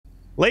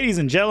Ladies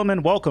and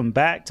gentlemen, welcome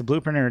back to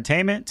Blueprint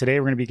Entertainment. Today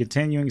we're going to be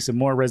continuing some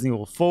more Resident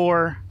Evil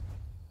 4.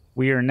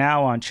 We are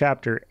now on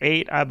Chapter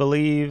 8, I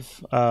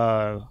believe.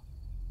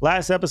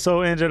 Last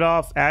episode ended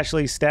off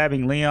Ashley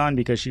stabbing Leon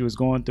because she was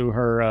going through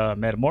her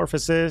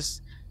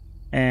metamorphosis.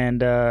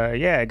 And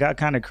yeah, it got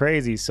kind of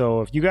crazy.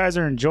 So if you guys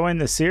are enjoying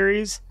the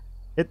series,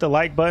 hit the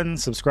like button,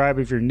 subscribe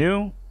if you're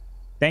new.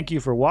 Thank you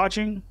for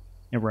watching.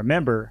 And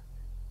remember,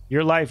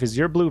 your life is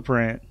your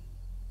blueprint,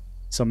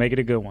 so make it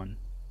a good one.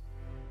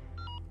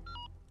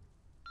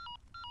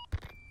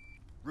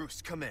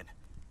 Roos, come in.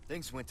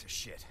 Things went to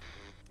shit.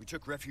 We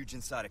took refuge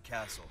inside a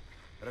castle,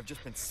 but I've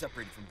just been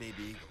separated from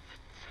Baby Eagle.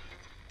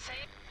 Say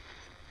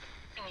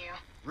you.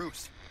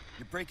 Roos,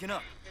 you're breaking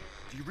up.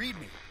 Do you read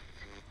me?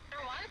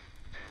 Number one?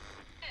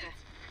 In.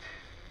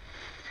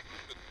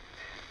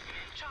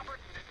 Chopper.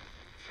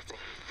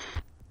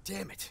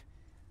 Damn it.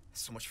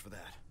 So much for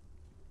that.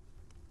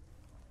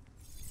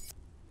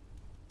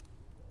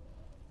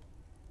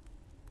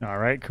 All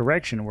right,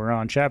 correction. We're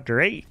on Chapter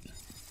 8.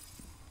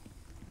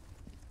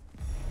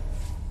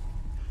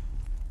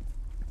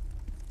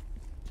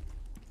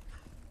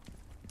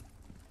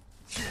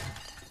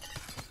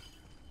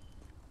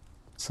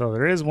 So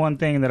there is one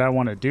thing that I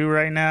want to do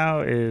right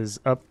now is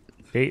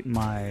update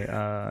my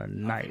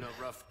knife. Having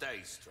a rough day,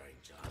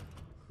 stranger.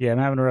 Yeah, I'm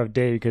having a rough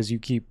day because you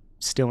keep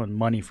stealing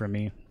money from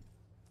me.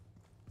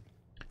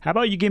 How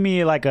about you give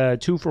me like a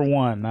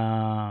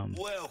 2-for-1?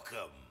 Welcome.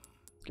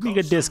 Give me a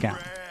good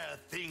discount. Rare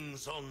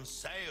things on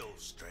sale,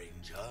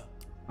 stranger.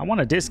 I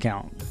want a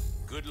discount.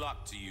 Good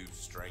luck to you,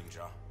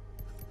 stranger.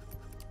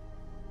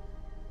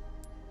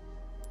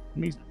 Let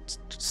me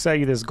sell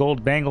you this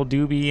gold bangle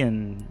doobie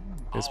and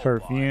this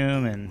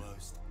perfume and...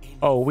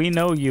 Oh, we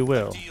know you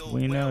will.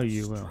 We know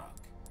you will.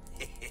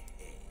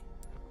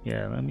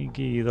 Yeah, let me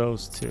give you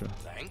those two.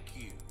 Thank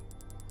you.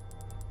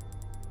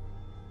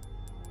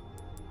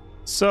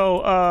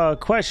 So,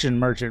 question,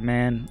 merchant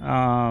man.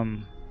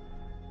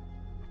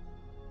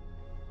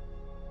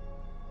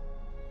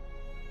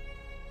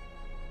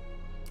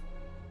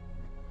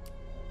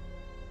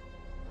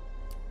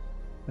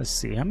 Let's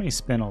see, how many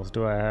spindles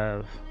do I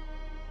have?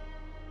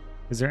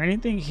 Is there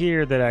anything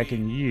here that I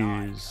can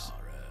use?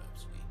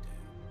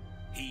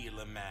 Heal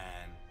a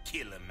man,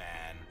 kill a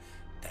man.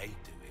 They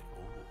do it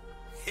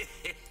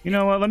all. You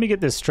know what? Let me get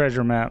this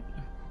treasure map.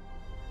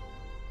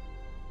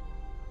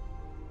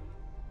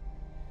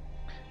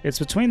 It's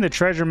between the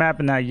treasure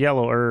map and that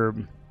yellow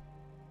herb.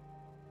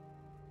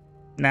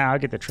 Nah, I'll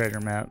get the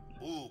treasure map.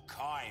 All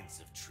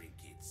kinds of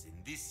trinkets in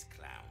this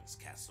clown's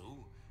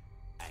castle.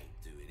 Ain't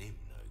doing him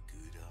no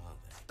good, are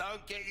they?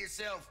 Don't get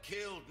yourself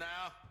killed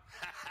now.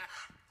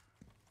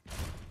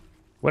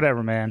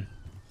 Whatever, man.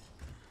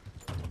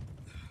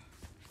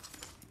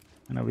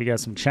 I know we got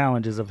some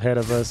challenges ahead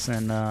of us,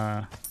 and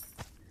I'm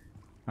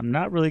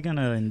not really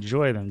gonna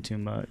enjoy them too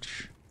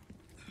much.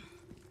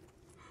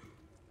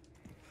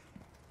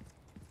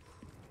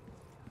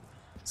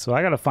 So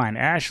I gotta find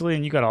Ashley,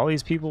 and you got all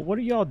these people. What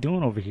are y'all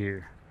doing over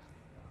here?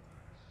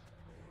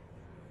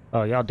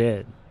 Oh, y'all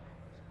dead.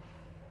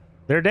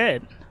 They're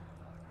dead.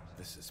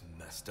 This is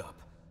messed up.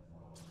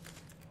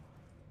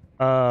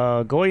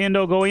 Go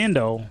Indo.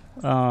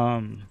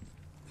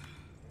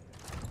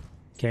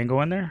 Can't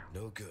go in there?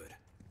 No good.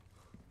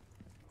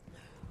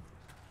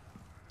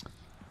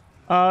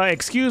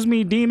 Excuse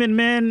me, demon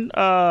men,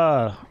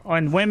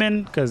 and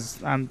women,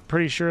 because I'm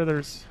pretty sure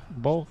there's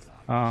both.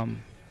 The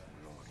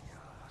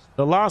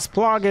Los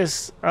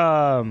Plagas,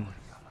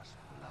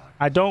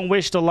 I don't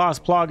wish to Los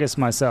Plagas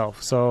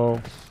myself, so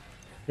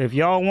if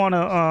y'all want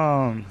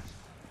to,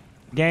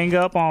 gang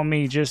up on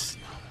me,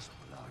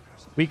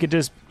 we could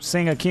just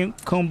sing a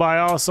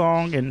Kumbaya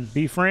song and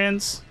be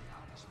friends.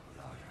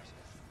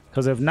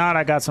 Because if not,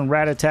 I got some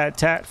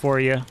rat-a-tat-tat for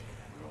you.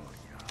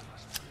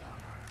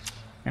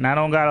 And I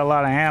don't got a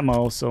lot of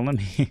ammo, so let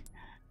me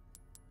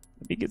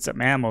get some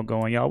ammo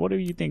going, y'all. What do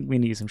you think we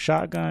need? Some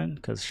shotgun?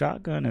 Because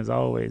shotgun is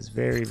always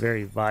very,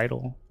 very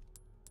vital.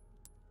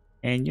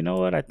 And you know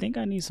what? I think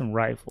I need some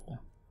rifle.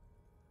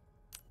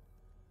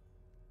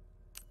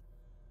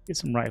 Get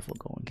some rifle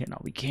going. No,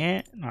 we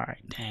can't. All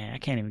right, dang, I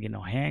can't even get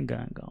no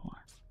handgun going.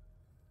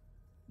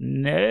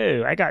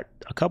 No, I got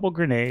a couple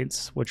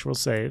grenades, which we'll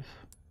save.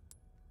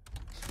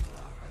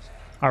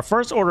 Our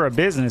first order of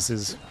business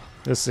is,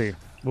 let's see,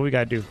 what we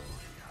gotta do.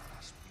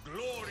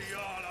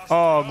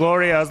 Oh,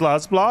 Gloria's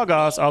Las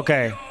Plagas.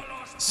 Okay.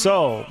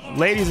 So,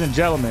 ladies and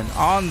gentlemen,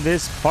 on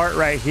this part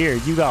right here,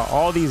 you got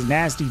all these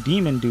nasty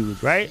demon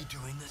dudes, right?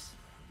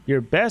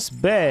 Your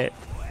best bet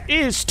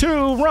is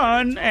to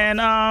run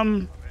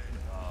and,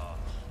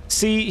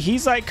 see,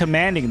 he's like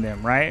commanding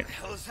them, right?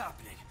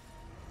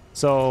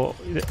 So,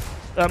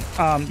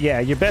 yeah,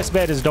 your best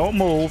bet is don't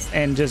move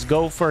and just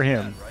go for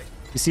him.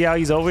 You see how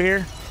he's over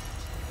here?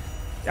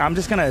 I'm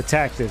just gonna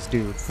attack this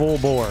dude full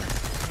bore.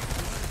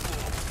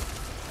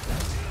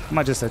 I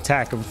might just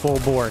attack him full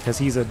bore because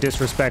he's a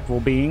disrespectful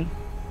being.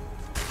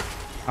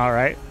 All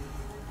right.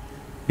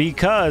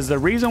 Because the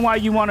reason why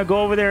you want to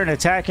go over there and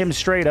attack him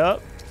straight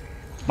up,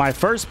 my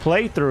first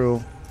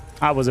playthrough,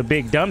 I was a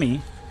big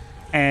dummy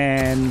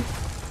and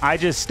I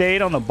just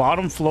stayed on the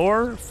bottom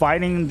floor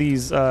fighting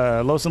these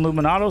Los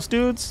Illuminados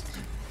dudes,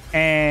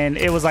 and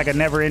it was like a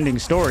never-ending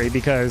story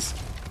because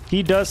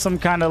he does some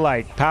kind of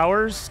like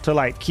powers to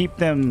like keep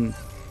them.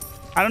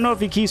 I don't know if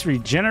he keeps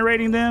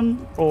regenerating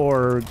them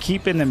or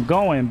keeping them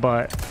going,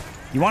 but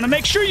you want to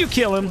make sure you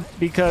kill him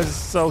because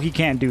so he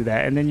can't do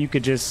that, and then you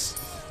could just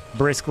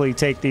briskly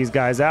take these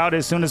guys out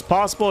as soon as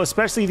possible,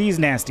 especially these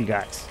nasty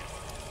guys,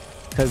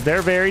 because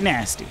they're very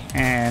nasty,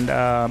 and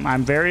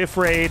I'm very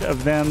afraid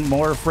of them,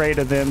 more afraid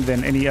of them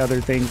than any other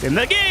things in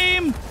the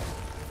game.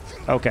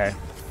 Okay.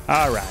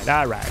 All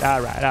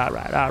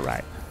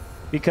right.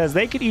 Because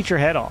they could eat your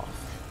head off.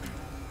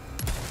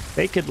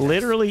 They could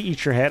literally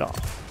eat your head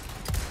off.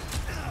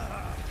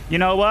 You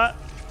know what?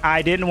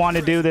 I didn't want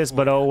to do this,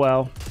 but oh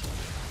well.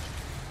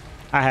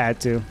 I had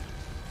to.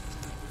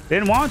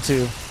 Didn't want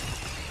to,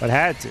 but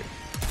had to.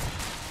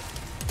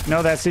 You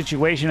know that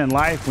situation in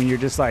life when you're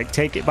just like,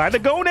 take it by the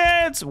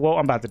gonads. Whoa,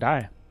 I'm about to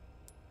die.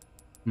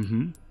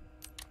 I'm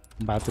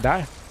about to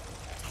die.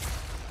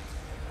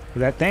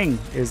 That thing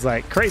is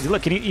like crazy.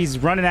 Look, he's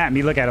running at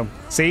me. Look at him.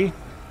 See?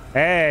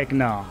 Heck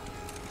no.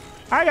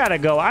 I gotta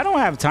go. I don't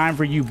have time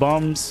for you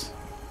bums.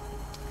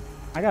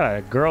 I got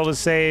a girl to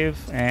save,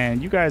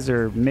 and you guys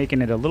are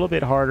making it a little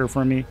bit harder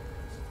for me.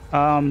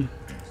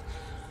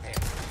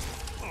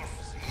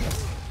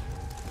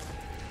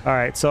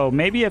 Alright, so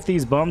maybe if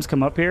these bums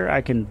come up here,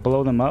 I can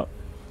blow them up.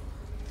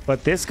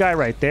 But this guy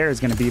right there is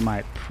going to be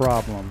my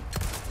problem.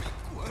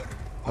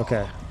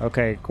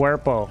 Okay,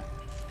 Cuerpo.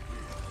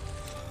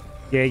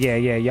 Yeah.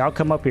 Y'all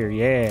come up here,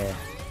 yeah.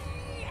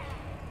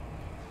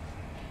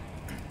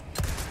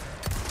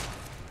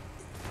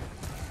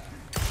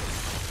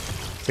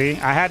 See,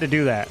 I had to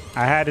do that.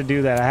 I had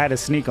to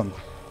sneak them.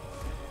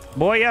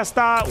 Boy, ya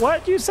está.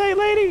 What you say,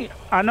 lady?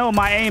 I know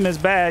my aim is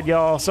bad,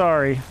 y'all.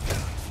 Sorry.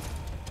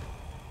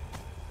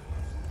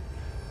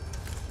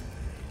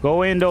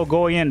 Go indo.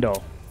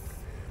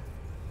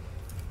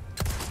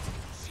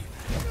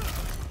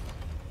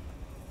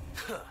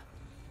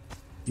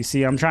 You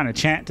see, I'm trying to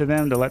chant to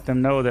them to let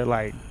them know that,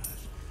 like,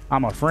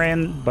 I'm a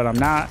friend, but I'm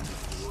not.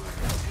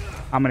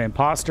 I'm an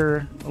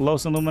imposter,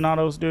 Los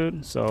Illuminados,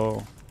 dude.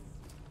 So,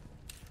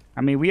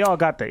 I mean, we all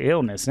got the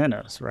illness in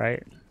us,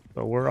 right?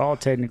 But we're all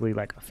technically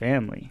like a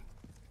family.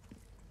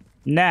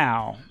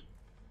 Now,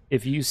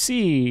 if you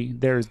see,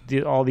 there's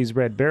all these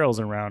red barrels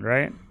around,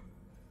 right?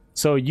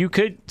 So you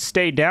could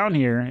stay down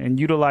here and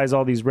utilize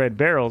all these red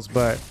barrels,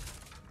 but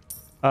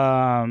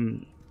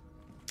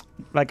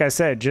like I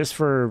said, just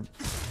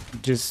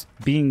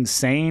being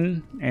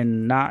sane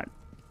and not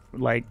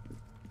like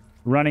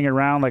running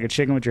around like a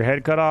chicken with your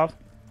head cut off,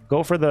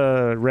 go for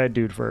the red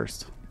dude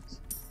first.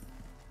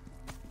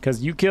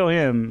 Because you kill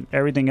him,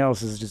 everything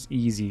else is just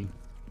easy.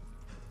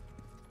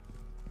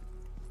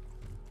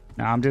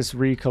 Now I'm just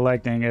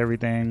recollecting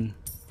everything.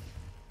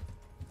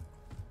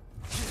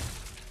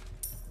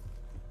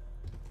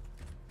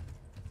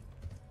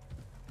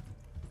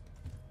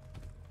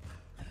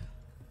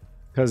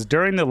 Because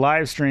during the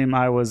live stream,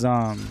 I was,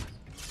 oh,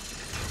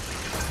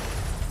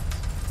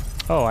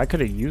 I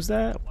could have used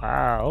that?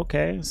 Wow,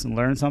 okay. So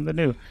learn something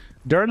new.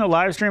 During the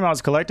live stream, I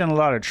was collecting a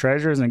lot of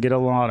treasures and getting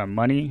a lot of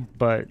money.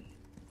 But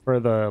for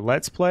the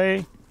Let's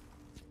Play,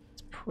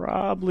 it's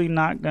probably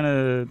not going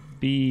to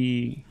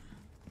be,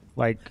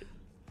 like,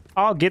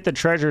 I'll get the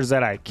treasures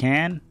that I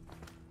can,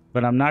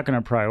 but I'm not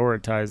going to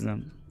prioritize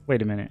them.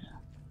 Wait a minute.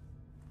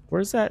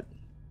 Where's that?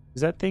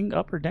 Is that thing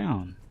up or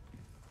down?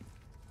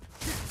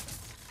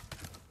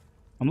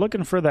 I'm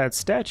looking for that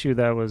statue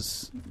that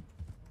was...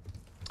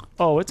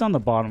 Oh, it's on the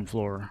bottom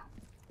floor.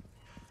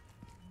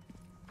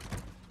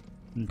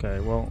 Okay,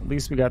 well, at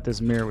least we got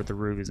this mirror with the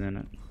rubies in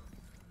it.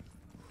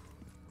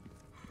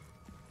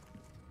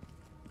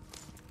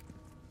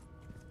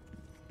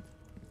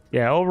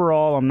 Yeah,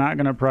 overall, I'm not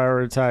going to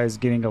prioritize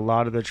getting a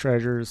lot of the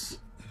treasures.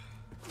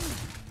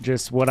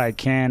 Just what I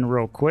can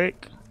real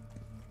quick.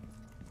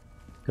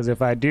 Because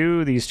if I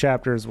do, these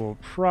chapters will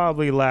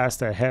probably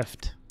last a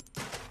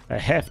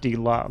hefty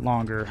lot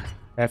longer.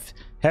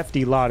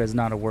 Hefty lot is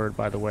not a word,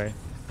 by the way.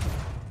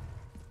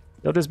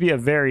 It'll just be a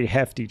very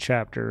hefty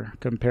chapter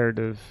compared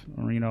to,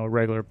 you know, a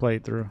regular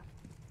playthrough.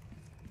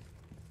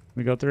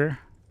 We go through here?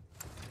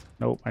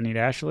 Nope, I need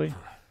Ashley.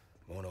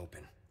 Won't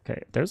open.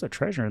 Okay, there's a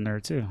treasure in there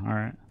too. All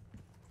right.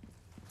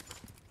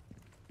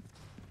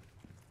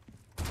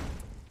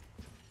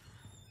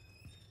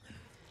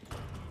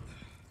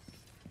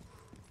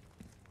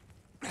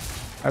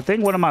 I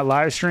think one of my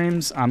live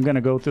streams, I'm going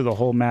to go through the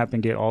whole map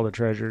and get all the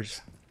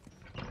treasures.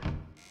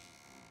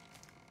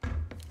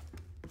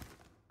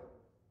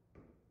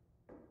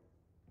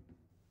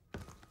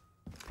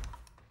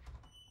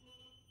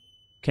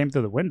 Came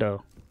through the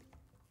window.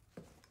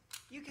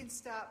 You can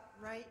stop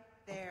right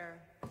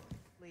there,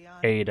 Leon.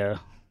 Ada.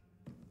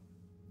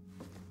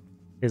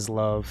 His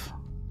love.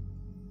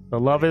 The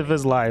love of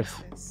his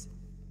life.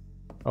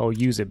 Oh,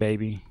 use it,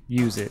 baby.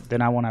 Use it.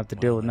 Then I won't have to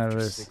deal with none of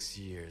this. 6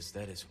 years.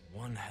 That is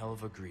one hell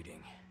of a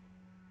greeting,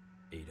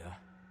 Ada.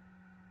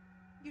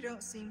 You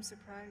don't seem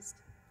surprised.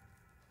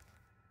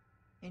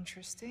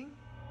 Interesting.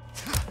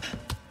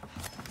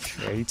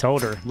 Yeah, he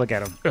told her. Look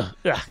at him.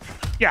 Yeah.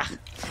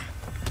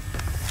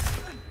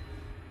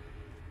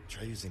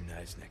 Try using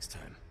knives next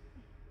time.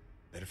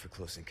 Better for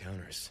close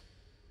encounters.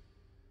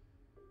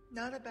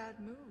 Not a bad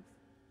move.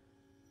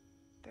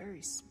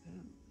 Very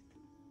smooth.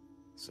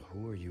 So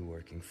who are you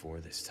working for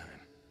this time?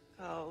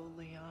 Oh,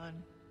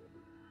 Leon.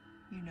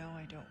 You know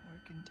I don't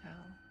work in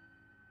town.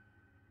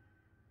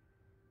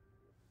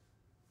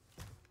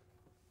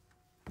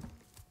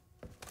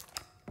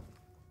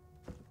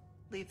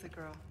 Leave the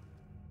girl.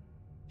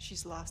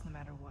 She's lost no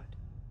matter what.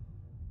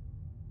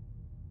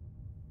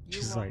 You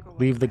She's walk like, away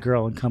leave the now.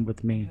 girl and come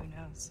with me. Who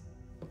knows?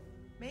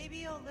 Maybe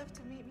you'll live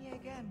to meet me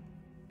again.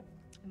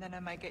 And then I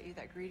might get you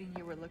that greeting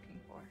you were looking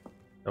for.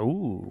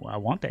 Ooh, I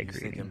want that You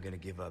think greeting. I'm gonna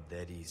give up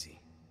that easy?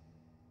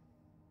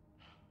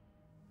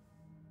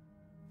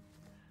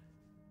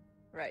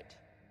 Right.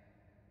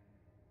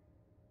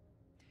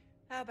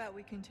 How about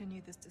we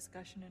continue this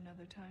discussion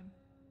another time?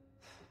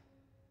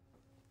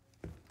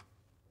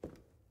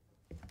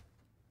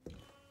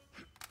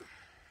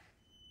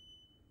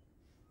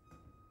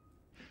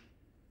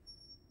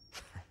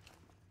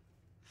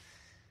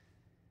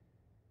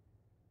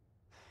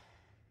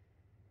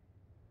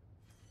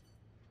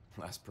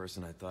 Last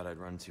person I thought I'd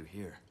run to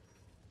here.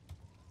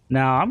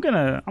 Now I'm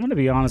gonna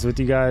be honest with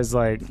you guys.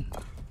 Like,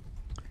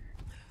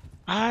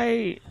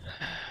 I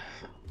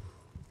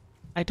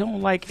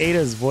don't like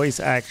Ada's voice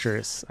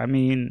actress. I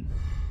mean,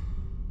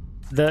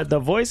 the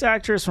voice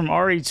actress from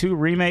RE2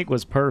 remake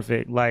was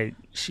perfect. Like,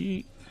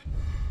 she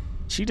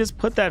just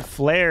put that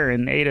flair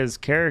in Ada's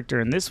character,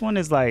 and this one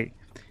is like,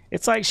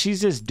 it's like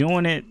she's just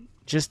doing it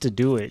just to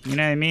do it. You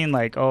know what I mean?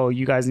 Like, oh,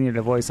 you guys need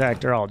a voice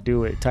actor, I'll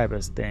do it type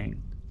of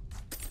thing.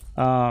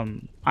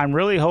 I'm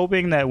really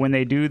hoping that when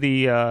they do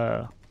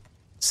the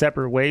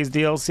Separate Ways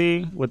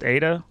DLC with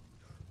Ada,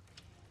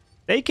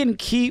 they can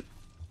keep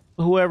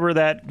whoever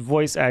that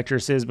voice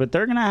actress is, but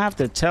they're gonna have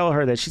to tell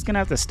her that she's gonna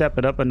have to step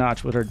it up a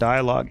notch with her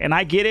dialogue. And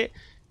I get it,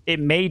 it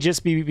may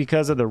just be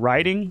because of the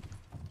writing,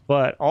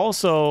 but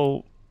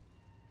also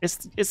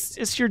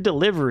it's your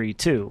delivery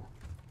too.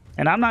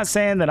 And I'm not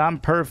saying that I'm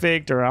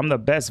perfect or I'm the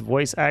best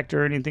voice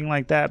actor or anything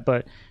like that,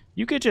 but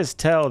you could just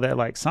tell that,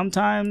 like,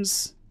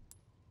 sometimes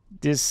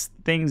just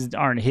things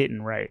aren't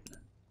hitting right.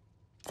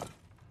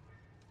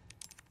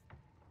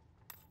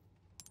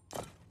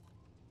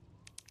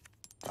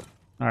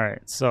 All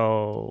right,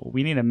 so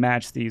we need to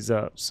match these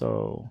up.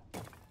 So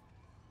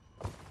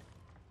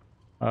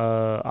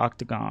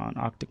octagon,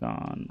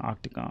 octagon,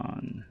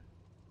 octagon.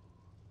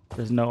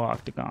 There's no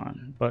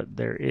octagon, but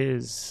there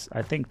is.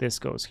 I think this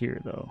goes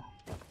here though.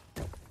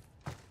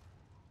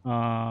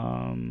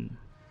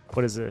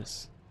 What is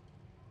this?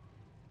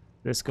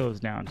 This goes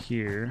down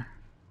here.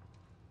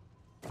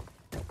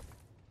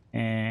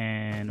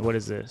 And what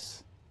is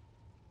this?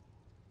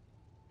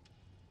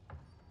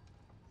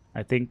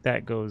 I think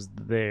that goes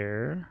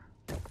there.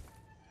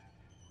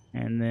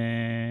 And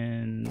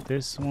then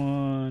this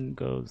one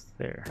goes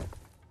there.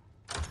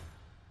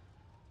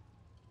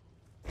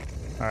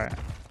 All right.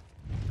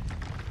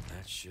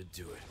 That should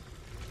do it.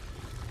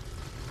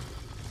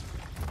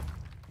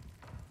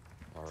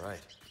 All right.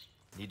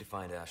 Need to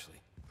find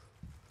Ashley.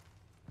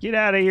 Get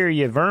out of here,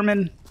 you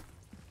vermin.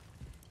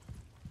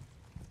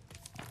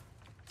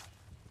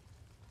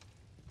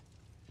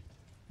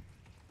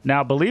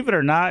 Now, believe it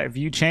or not, if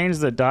you change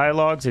the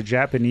dialogue to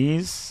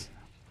Japanese,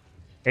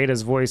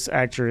 Ada's voice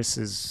actress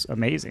is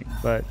amazing,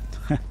 but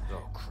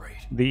Oh, great.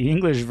 the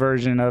English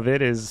version of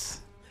it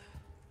is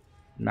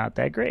not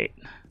that great.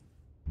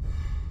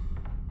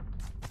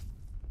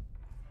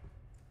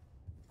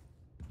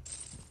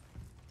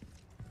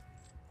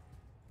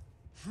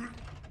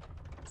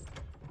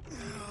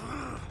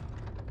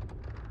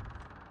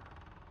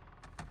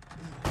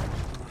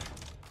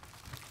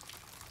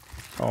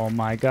 Oh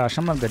my gosh,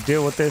 I'm gonna have to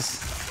deal with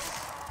this.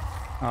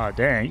 Oh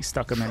dang, he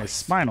stuck him in his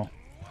spinal.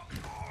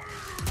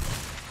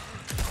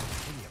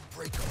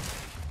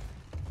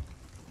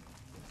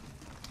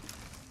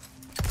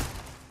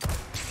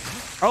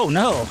 Oh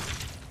no.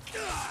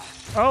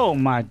 Oh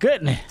my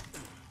goodness.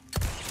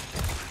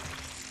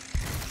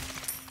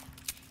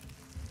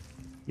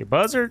 You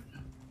buzzard?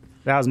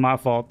 That was my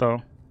fault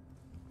though.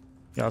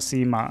 Y'all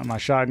see my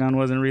shotgun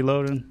wasn't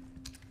reloading.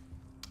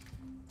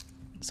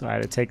 So I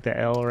had to take the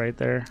L right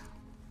there.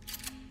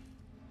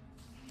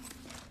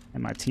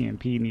 And my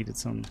TMP needed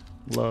some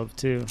love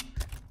too.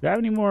 Do I have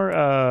any more?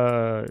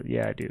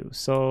 Yeah, I do.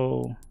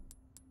 So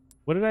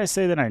what did I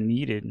say that I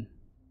needed?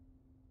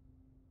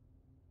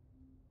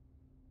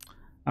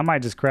 I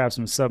might just grab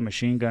some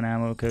submachine gun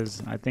ammo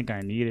because I think I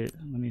need it.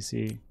 Let me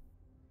see.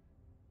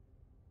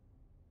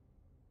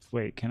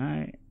 Wait, can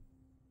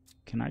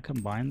I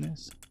combine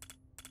this?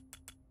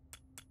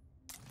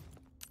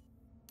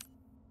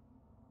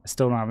 I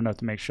still don't have enough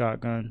to make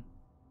shotgun.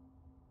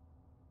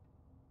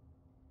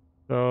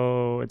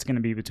 So it's gonna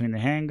be between the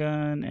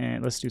handgun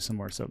and let's do some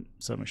more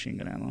submachine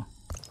gun ammo.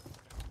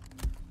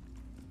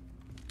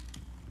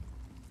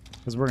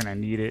 Because we're gonna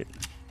need it.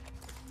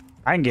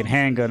 I can get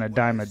handgun a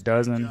dime a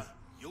dozen.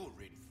 You're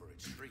ready for a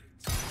treat.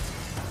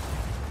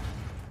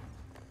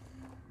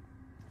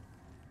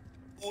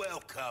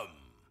 Welcome.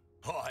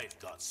 I've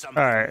got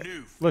something All right,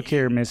 new for look you.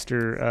 here,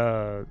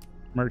 Mr.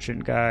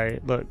 Merchant guy.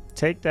 Look,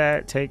 take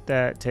that, take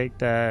that, take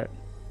that.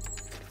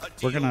 A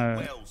We're deal gonna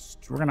well we're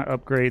struck. gonna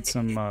upgrade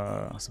some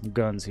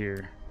guns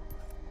here.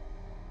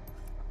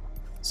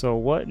 So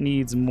what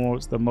needs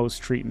the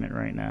most treatment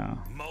right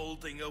now?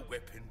 Molding a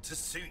weapon to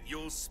suit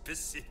your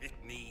specific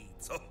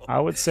needs. I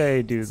would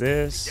say do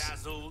this.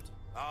 Dazzled,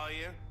 are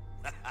you?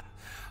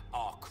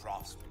 Our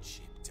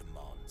craftsmanship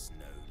demands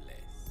no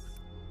less.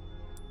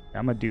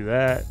 I'm gonna do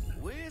that.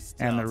 We're And the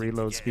starting to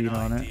reload get speed an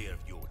on it. idea of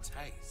your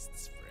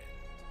tastes,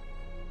 friend.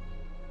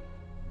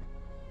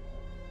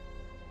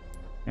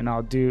 And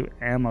I'll do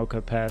ammo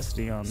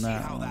capacity on See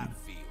that how one. that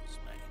feels,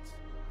 mate.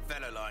 A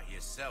fellow like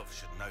yourself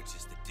should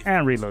notice the difference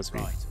And reload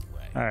speed. right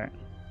away. Alright.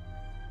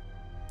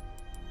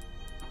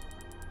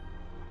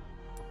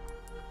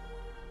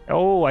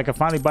 Oh, I can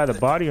finally buy the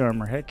body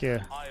armor. Heck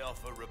yeah. I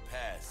offer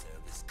repair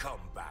service. Come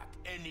back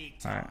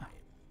anytime. Alright.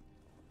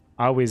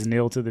 I always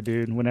kneel to the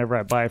dude whenever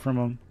I buy from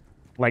him.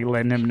 Like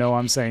letting him know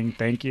I'm saying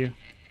thank you.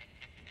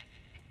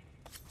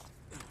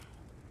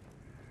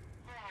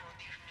 Oh,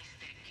 dear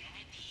Mr.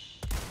 Kennedy.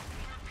 You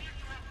appear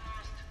to have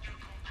lost your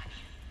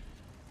companion.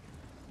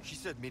 She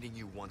said meeting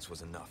you once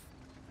was enough.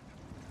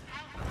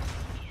 How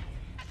convenient,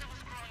 as I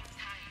was growing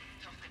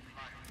tired of the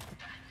modern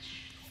Dutch.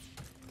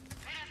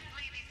 Let us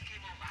play this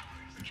game of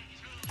ours in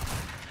true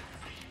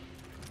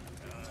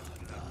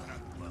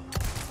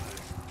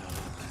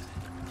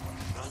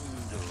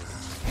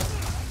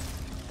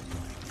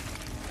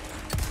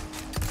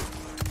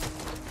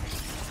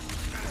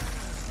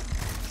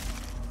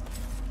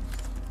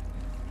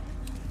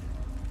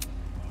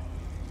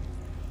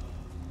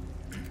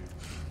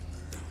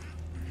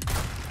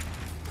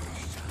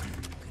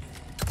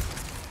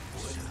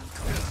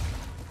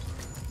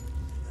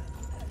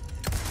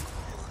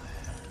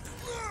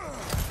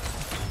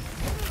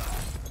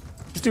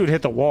This dude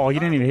hit the wall. He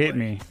didn't even hit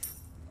me.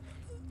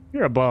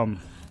 You're a bum.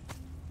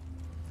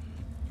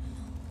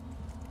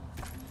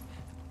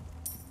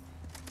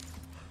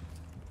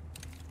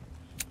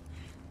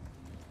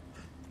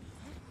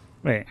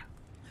 Wait.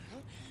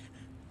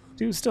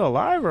 Dude's still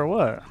alive or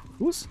what?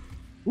 Who's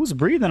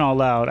breathing all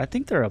loud? I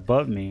think they're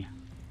above me.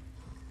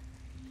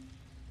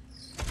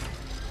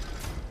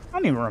 I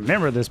don't even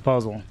remember this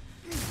puzzle.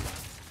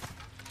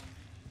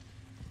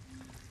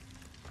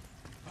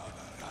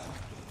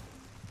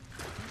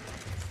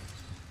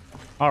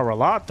 Oh,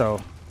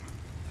 Relato.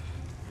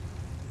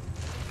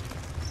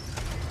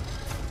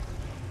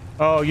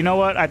 Oh, you know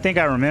what? I think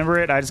I remember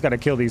it. I just gotta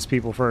kill these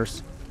people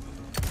first.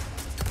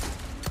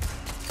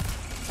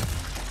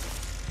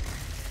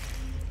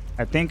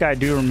 I think I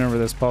do remember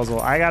this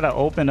puzzle. I gotta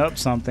open up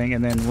something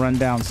and then run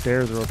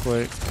downstairs real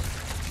quick.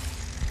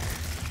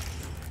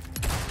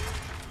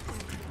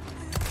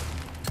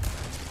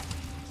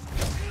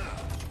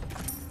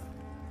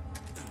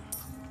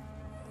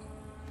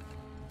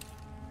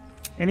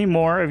 Any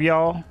more of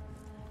y'all?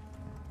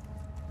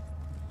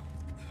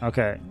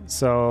 Okay,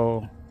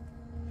 so...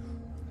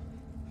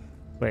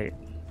 Wait,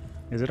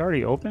 is it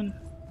already open?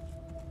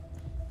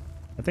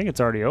 I think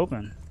it's already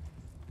open.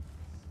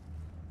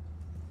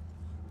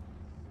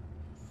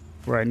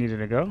 Where I needed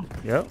to go?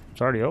 Yep,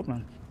 it's already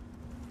open.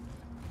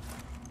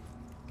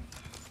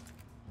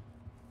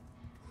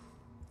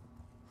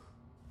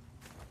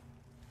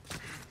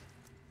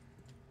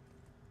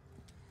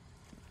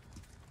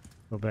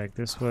 Go back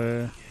this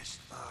way.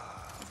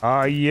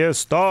 Ahí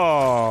está.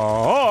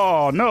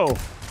 Oh, no.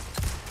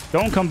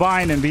 Don't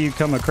combine and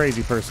become a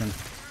crazy person.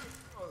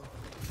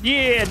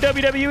 Yeah,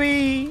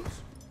 WWE.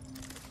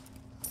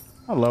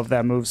 I love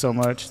that move so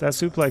much. That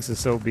suplex is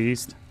so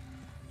beast.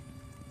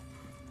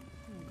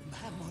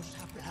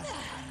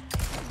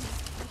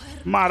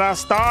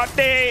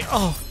 Marastate.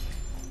 Oh.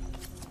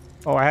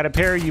 Oh, I had to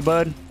parry you,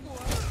 bud.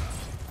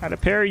 I had to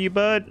parry you,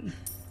 bud.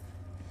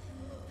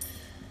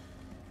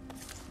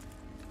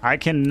 I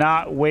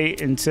cannot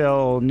wait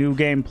until New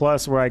Game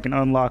Plus where I can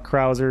unlock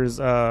Krauser's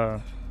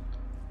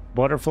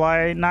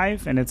butterfly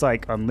knife and it's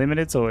like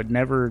unlimited so it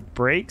never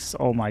breaks.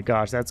 Oh my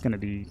gosh, that's gonna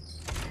be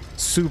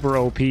super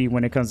OP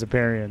when it comes to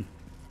parrying.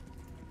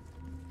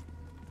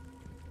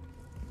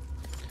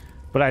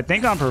 But I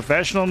think on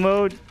professional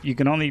mode you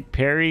can only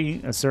parry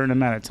a certain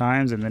amount of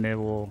times and then it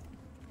will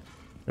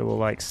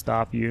like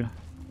stop you.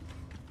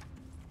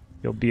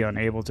 You'll be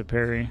unable to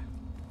parry.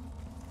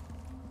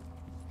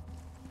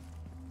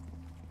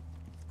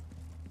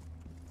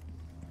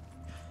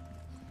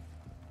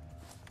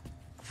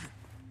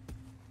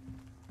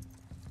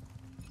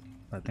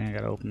 I think I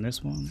gotta open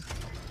this one.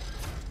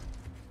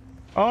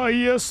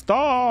 Ahí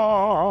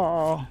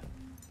está.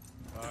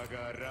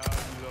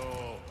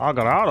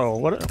 Agarrado.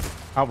 What?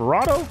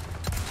 Alvarado?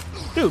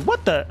 Dude,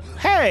 what the?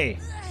 Hey!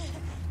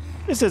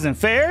 This isn't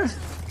fair.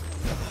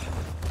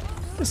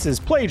 This is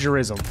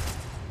plagiarism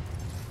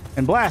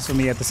and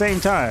blasphemy at the same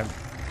time.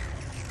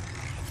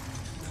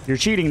 You're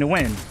cheating to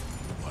win.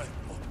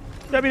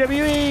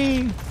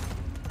 WWE!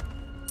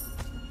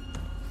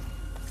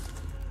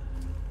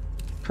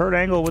 Kurt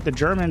Angle with the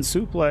German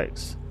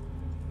suplex.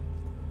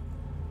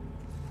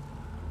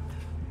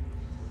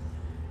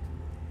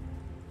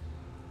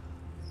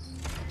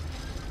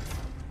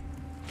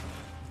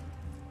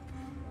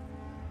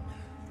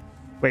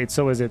 Wait,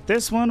 so is it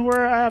this one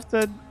where I have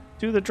to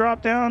do the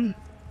drop down?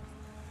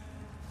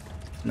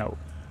 No.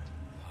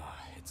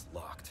 It's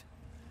locked.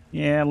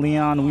 Yeah,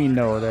 Leon, we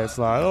know that's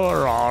like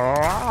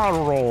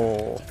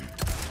roll.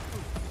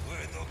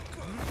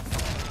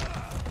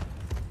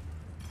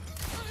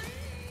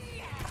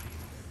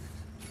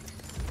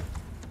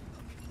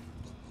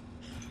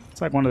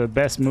 It's like one of the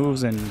best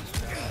moves in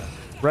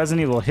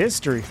Resident Evil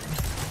history.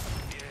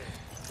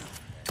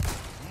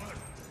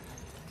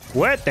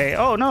 Muerte?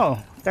 Oh no,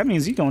 that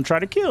means he's gonna try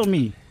to kill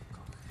me.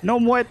 No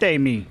muerte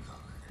me.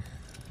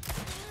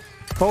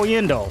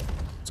 Coyendo,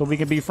 so we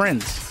can be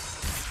friends.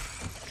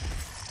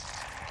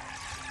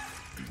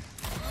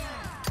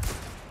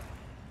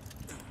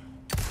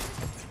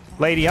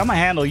 Lady, I'm gonna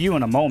handle you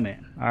in a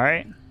moment, all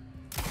right?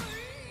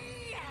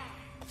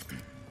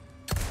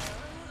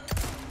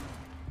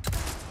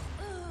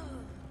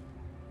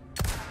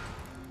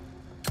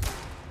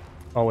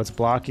 Oh, it's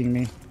blocking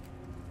me.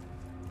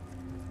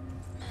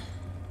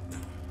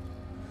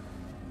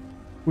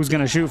 Who's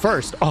gonna shoot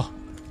first? Oh,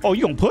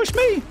 you gonna push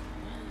me?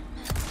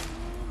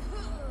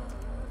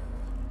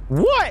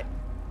 What?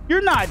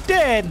 You're not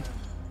dead.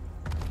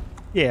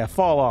 Yeah,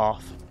 fall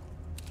off.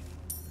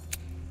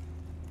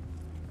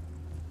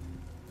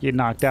 Get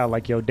knocked out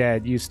like your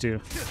dad used to.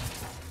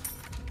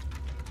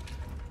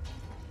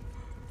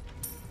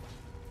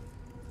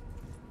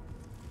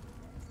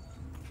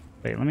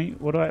 Wait, let me.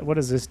 What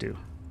does this do?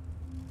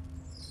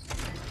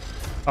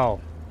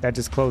 Oh, that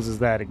just closes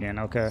that again.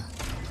 Okay.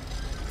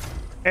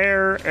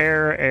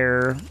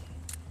 Error.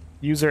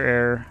 User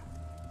error.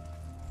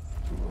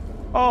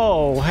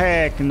 Oh,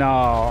 heck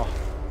no.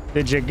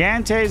 The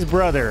Gigante's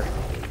brother.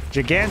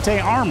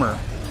 Gigante armor.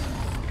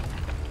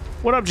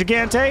 What up,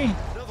 Gigante?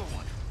 Another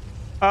one.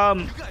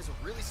 You guys are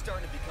really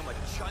starting to become a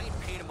giant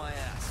pain in my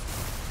ass.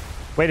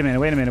 Wait a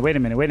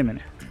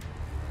minute.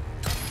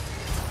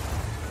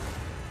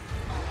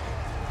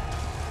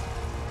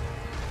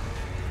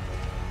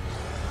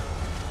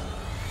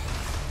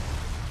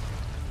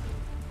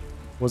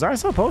 Was I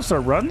supposed to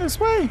run this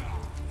way?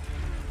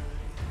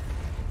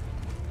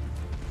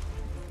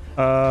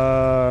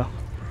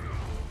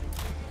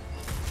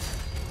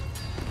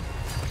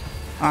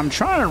 I'm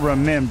trying to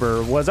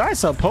remember. Was I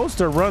supposed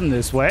to run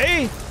this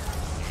way?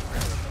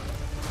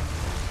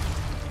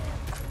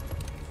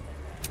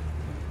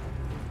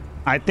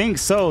 I think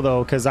so,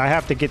 though, because I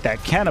have to get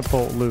that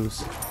catapult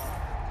loose.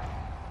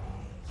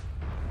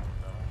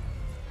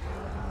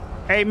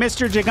 Hey,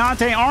 Mr.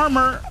 Gigante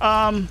Armor,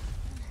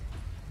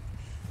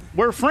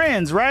 we're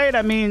friends, right?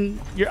 I mean,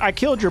 I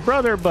killed your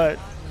brother, but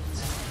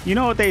you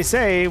know what they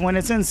say, when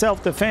it's in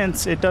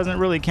self-defense, it doesn't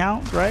really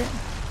count, right?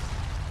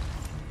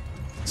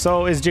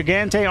 So is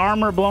Gigante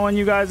Armor blowing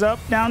you guys up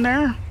down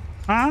there?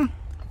 Huh?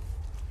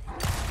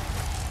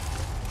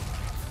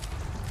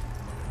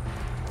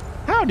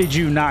 How did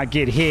you not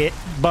get hit,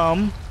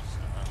 bum?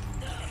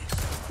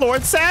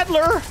 Lord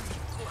Sadler!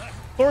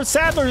 Lord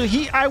Sadler,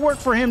 I work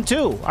for him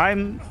too.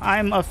 I'm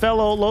a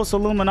fellow Los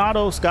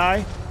Illuminados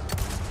guy.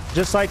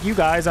 Just like you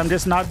guys, I'm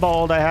just not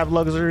bald. I have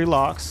luxury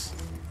locks.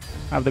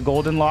 I have the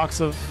golden locks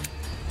of,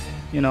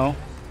 you know,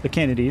 the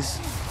Kennedys.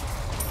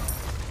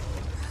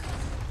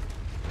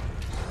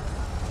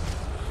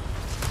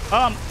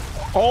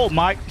 Oh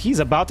my, he's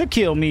about to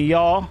kill me,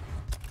 y'all.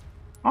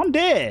 I'm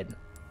dead.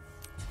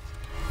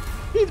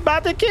 He's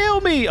about to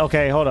kill me.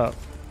 Okay, hold up.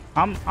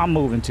 I'm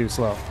moving too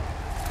slow.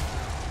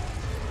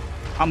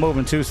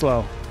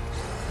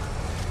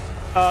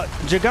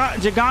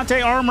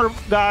 Gigante Armor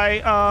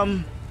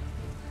guy,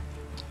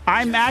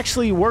 I'm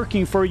actually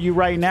working for you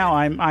right now.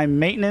 I'm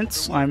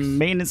maintenance. I'm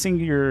maintaining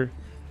your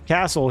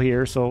castle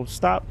here, so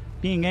stop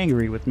being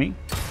angry with me.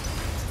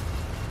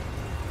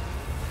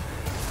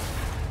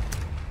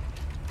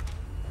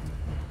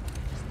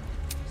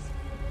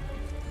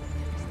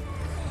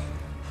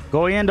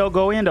 Go Indo.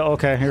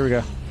 Okay, here we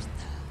go.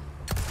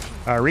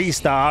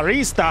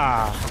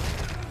 Arista.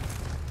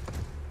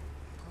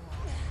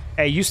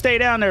 Hey, you stay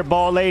down there,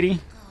 bald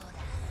lady.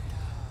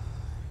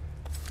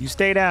 You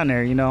stay down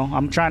there, you know.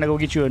 I'm trying to go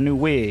get you a new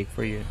wig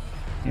for you,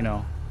 you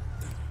know.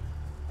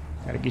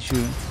 Gotta get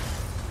you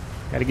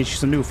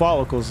some new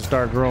follicles to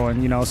start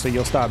growing, you know, so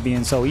you'll stop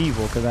being so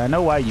evil. Because I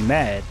know why you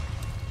mad.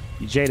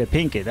 You Jada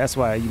Pinkett, that's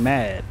why you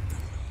mad.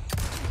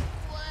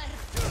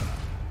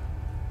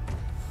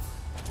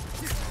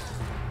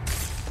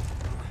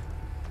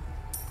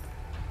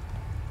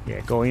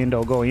 Yeah, go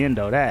Indo,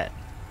 that.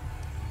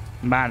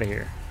 I'm out of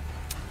here.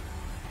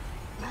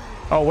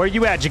 Oh, where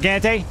you at,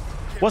 Gigante?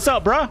 What's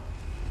up, bruh?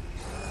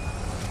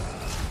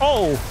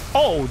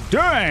 Oh,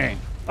 dang.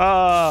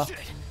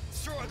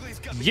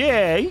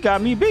 Yeah, you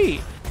got me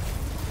beat.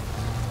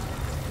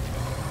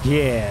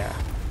 Yeah.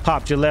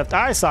 Popped your left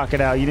eye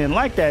socket out. You didn't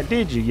like that,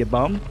 did you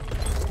bum?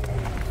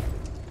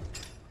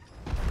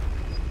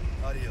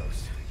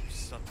 Adios, you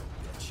son of a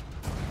bitch.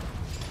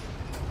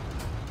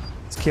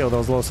 Let's kill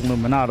those Los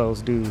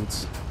Illuminados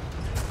dudes.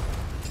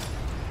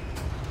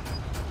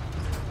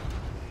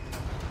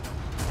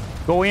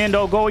 Go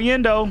Indo.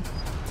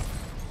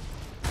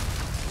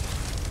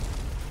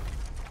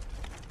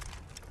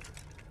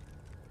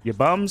 You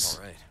bums.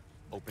 All right.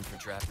 Open for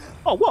traffic.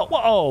 Oh, whoa,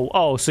 whoa,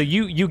 oh, so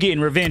you getting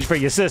revenge for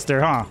your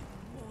sister, huh?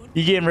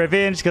 You getting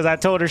revenge because I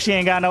told her she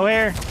ain't got no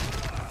hair?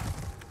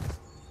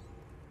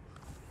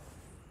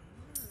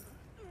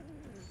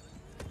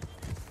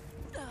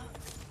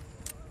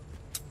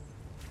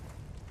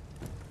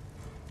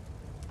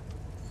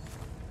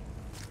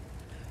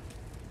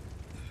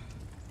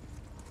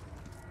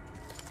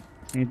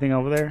 Anything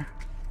over there?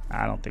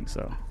 I don't think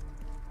so.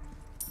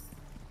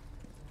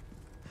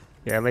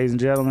 Yeah, ladies and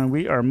gentlemen,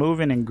 we are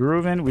moving and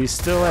grooving. We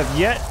still have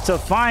yet to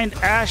find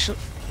Ash.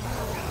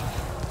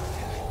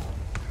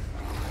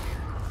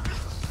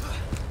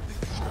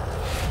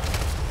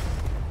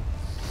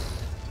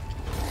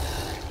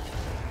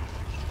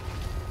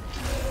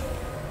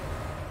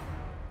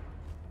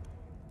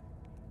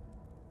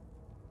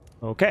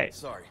 Okay.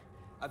 Sorry,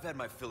 I've had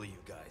my fill of you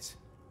guys.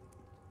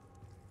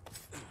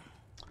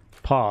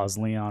 Pause,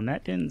 Leon.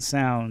 That didn't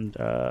sound,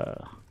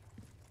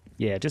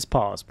 yeah, just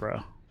pause,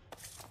 bro.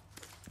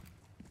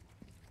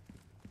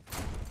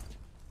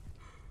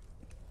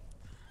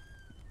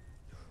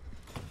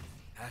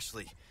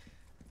 Ashley,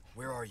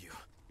 where are you?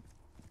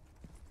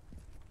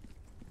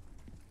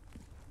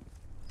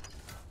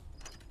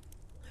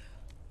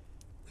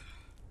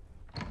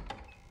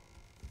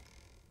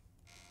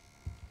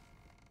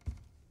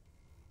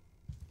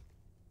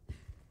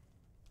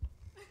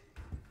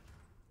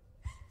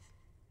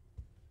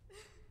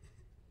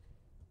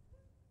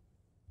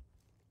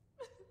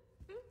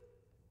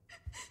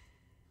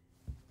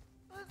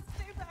 Let's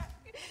stay back.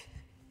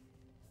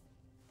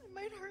 I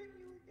might hurt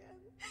you again.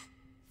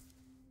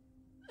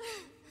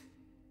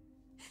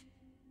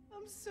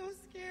 I'm so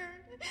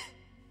scared.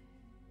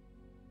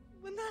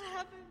 When that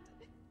happened,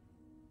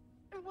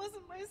 I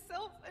wasn't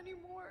myself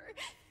anymore.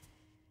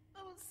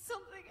 I was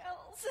something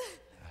else.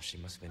 She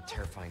must have been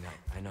terrifying.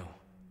 I know.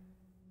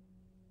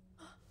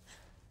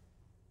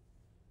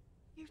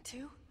 You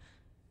too?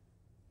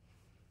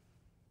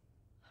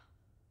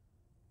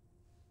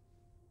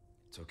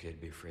 It's okay to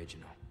be afraid, you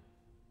know.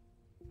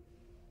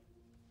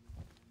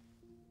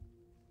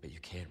 But you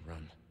can't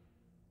run.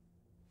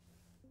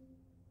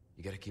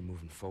 You gotta keep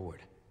moving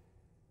forward.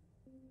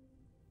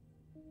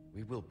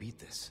 We will beat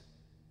this.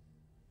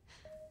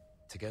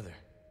 Together.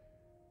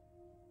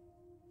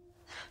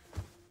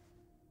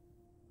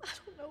 I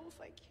don't know if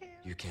I can.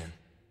 You can.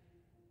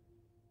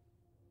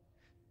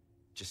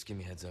 Just give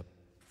me a heads up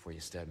before you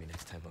stab me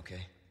next time,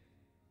 okay?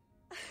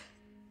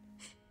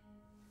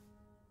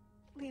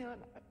 Leon,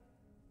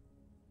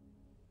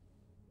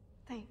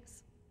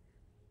 thanks.